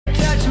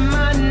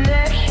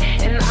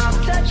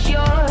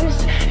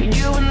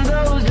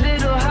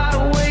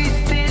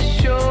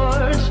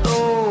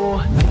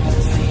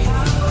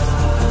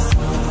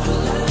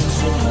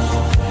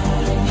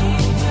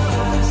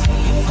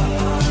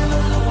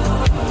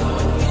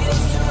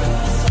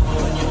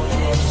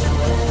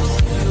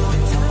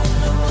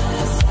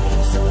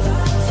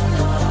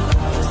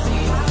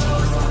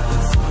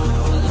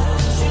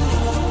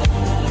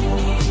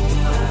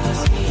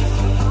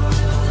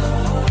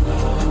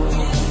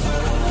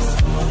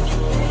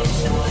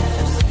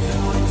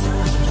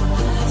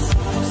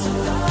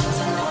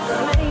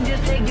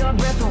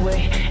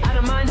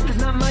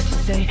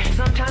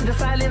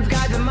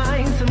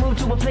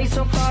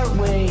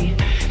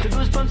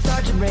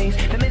erase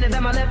the minute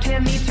that my left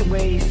hand meets your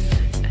waist.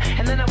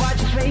 And then I watch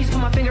your face, put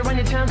my finger on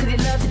your tongue, cause you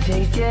love the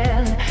taste,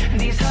 yeah.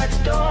 These hearts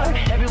adore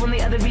everyone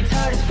the other beats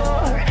heart is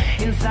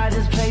for. Inside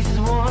this place is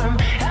warm,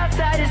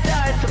 outside it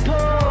starts to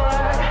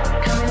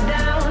pour. Coming down